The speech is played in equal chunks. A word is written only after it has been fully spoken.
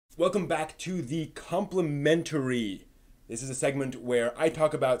Welcome back to the complimentary. This is a segment where I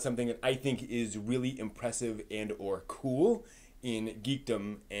talk about something that I think is really impressive and or cool in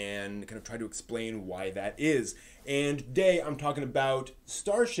geekdom and kind of try to explain why that is. And today I'm talking about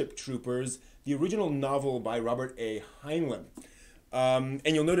Starship Troopers, the original novel by Robert A. Heinlein. And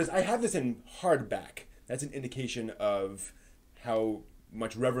you'll notice I have this in hardback. That's an indication of how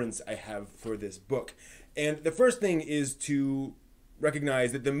much reverence I have for this book. And the first thing is to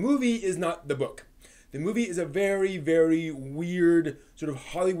recognize that the movie is not the book. The movie is a very, very weird sort of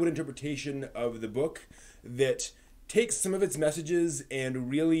Hollywood interpretation of the book that takes some of its messages and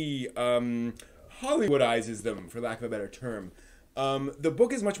really Hollywoodizes them, for lack of a better term. The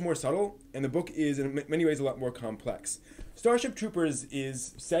book is much more subtle, and the book is in many ways a lot more complex. Starship Troopers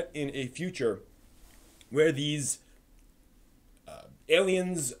is set in a future where these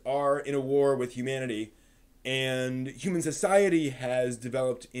aliens are in a war with humanity, and human society has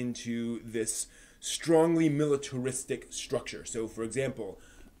developed into this strongly militaristic structure. So, for example,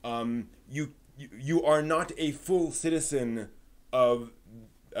 you are not a full citizen of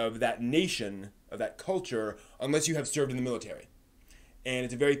that nation, of that culture, unless you have served in the military. And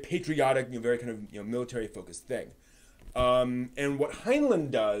it's a very patriotic, very kind of military focused thing. And what Heinlein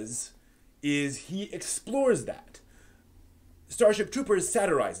does is he explores that. Starship Troopers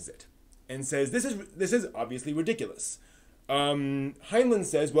satirizes it and says this is obviously ridiculous. Heinlein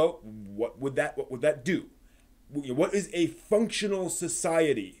says, well, what would that do? What is a functional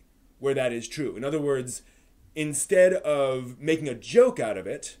society where that is true? In other words, instead of making a joke out of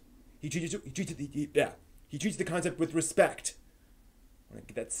it, he treats the concept with respect. I want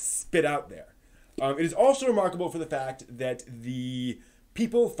to get that spit out there. It is also remarkable for the fact that the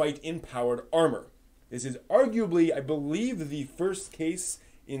people fight in powered armor. This is arguably, I believe, the first case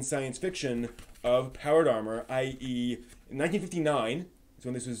in science fiction of powered armor, i.e. in 1959, is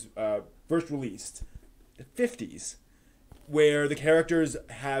when this was first released, the 50s, where the characters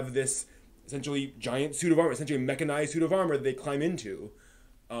have this essentially giant suit of armor, essentially a mechanized suit of armor that they climb into.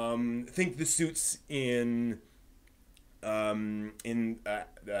 Think the suits in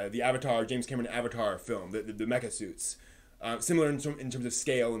the Avatar, James Cameron Avatar film, the mecha suits, similar in terms of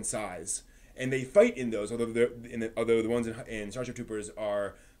scale and size. And they fight in those, although the ones in Starship Troopers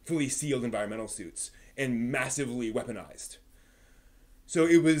are fully sealed environmental suits and massively weaponized. So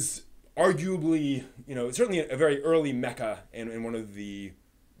it was arguably, certainly a very early mecha and one of the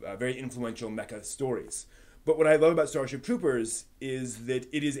very influential mecha stories. But what I love about Starship Troopers is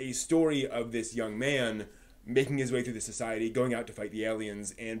that it is a story of this young man making his way through the society, going out to fight the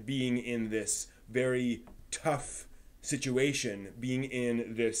aliens, and being in this very tough situation, being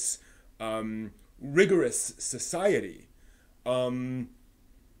in this rigorous society, and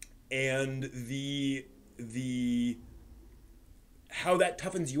the how that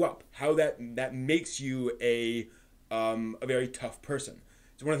toughens you up, how that makes you a very tough person.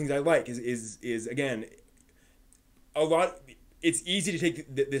 So one of the things I like is again, a lot. It's easy to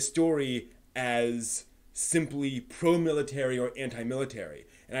take this story as simply pro-military or anti-military,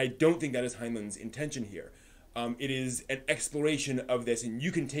 and I don't think that is Heinlein's intention here. It is an exploration of this, and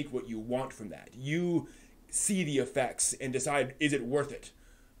you can take what you want from that. You see the effects and decide, is it worth it?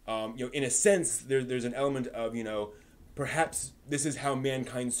 In a sense, there's an element of, perhaps this is how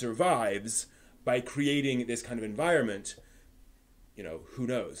mankind survives by creating this kind of environment. Who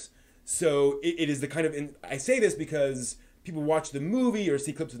knows? So it is the kind of, and I say this because people watch the movie or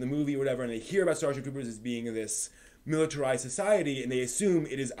see clips of the movie or whatever, and they hear about Starship Troopers as being this militarized society, and they assume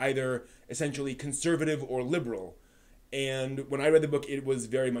it is either essentially conservative or liberal. And when I read the book, it was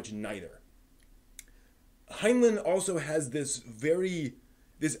very much neither. Heinlein also has this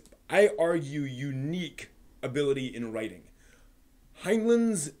I argue, unique ability in writing.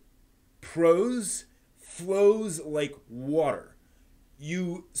 Heinlein's prose flows like water.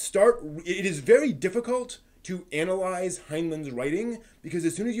 It is very difficult to analyze Heinlein's writing, because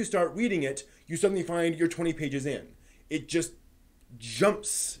as soon as you start reading it, you suddenly find you're 20 pages in. It just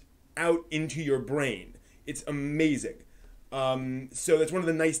jumps out into your brain. It's amazing. So that's one of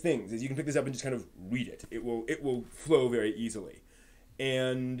the nice things, is you can pick this up and just kind of read it. It will flow very easily.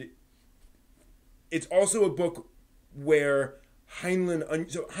 And it's also a book where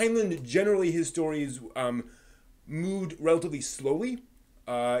Heinlein, generally his stories moved relatively slowly.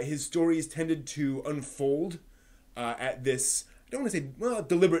 His stories tended to unfold at this, I don't want to say,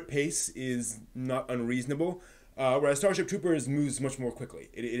 deliberate pace is not unreasonable, whereas Starship Troopers moves much more quickly.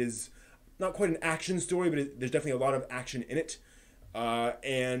 It is not quite an action story, but there's definitely a lot of action in it.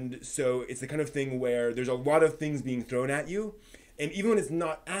 And so it's the kind of thing where there's a lot of things being thrown at you, and even when it's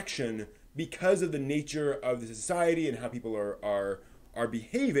not action, because of the nature of the society and how people are are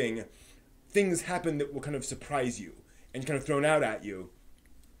behaving, things happen that will kind of surprise you and kind of thrown out at you,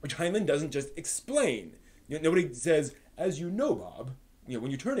 which Heinlein doesn't just explain. Nobody says, as you know, Bob,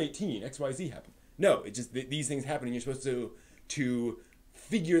 when you turn 18, X, Y, Z happen. No, it's just these things happen, and you're supposed to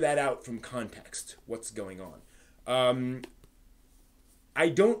figure that out from context, what's going on. I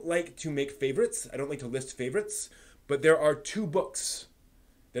don't like to make favorites. I don't like to list favorites, but there are 2 books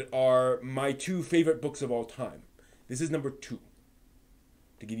that are my 2 favorite books of all time. This is number 2,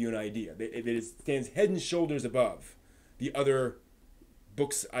 to give you an idea. It stands head and shoulders above the other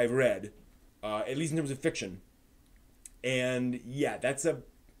books I've read, at least in terms of fiction. And yeah,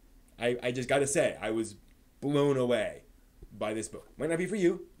 I just gotta say, I was blown away by this book. Might not be for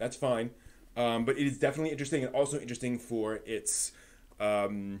you, that's fine. But it is definitely interesting, and also interesting for its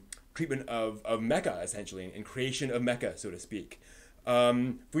treatment of mecha, essentially, and creation of mecha, so to speak.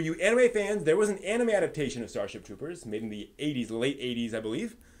 For you anime fans, there was an anime adaptation of Starship Troopers, made in the 80s, late 80s, I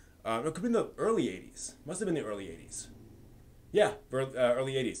believe. It could have been the early 80s. Must have been the early 80s. Yeah,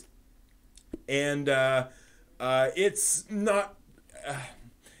 early 80s. And it's not...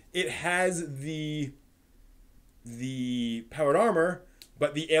 it has the powered armor,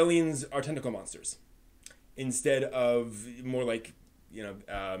 but the aliens are tentacle monsters. Instead of more like, more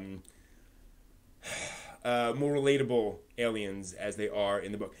relatable aliens as they are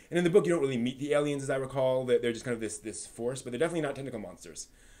in the book. And in the book, you don't really meet the aliens, as I recall. They're just kind of this force, but they're definitely not tentacle monsters.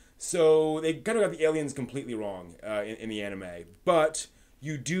 So they kind of got the aliens completely wrong in the anime. But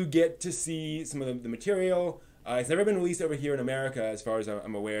you do get to see some of the material. It's never been released over here in America, as far as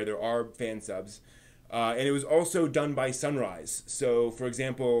I'm aware. There are fan subs. And it was also done by Sunrise. So, for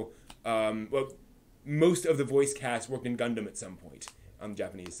example, most of the voice cast worked in Gundam at some point on the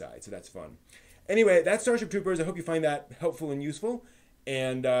Japanese side. So that's fun. Anyway, that's Starship Troopers. I hope you find that helpful and useful.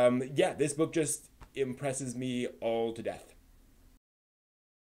 And yeah, this book just impresses me all to death.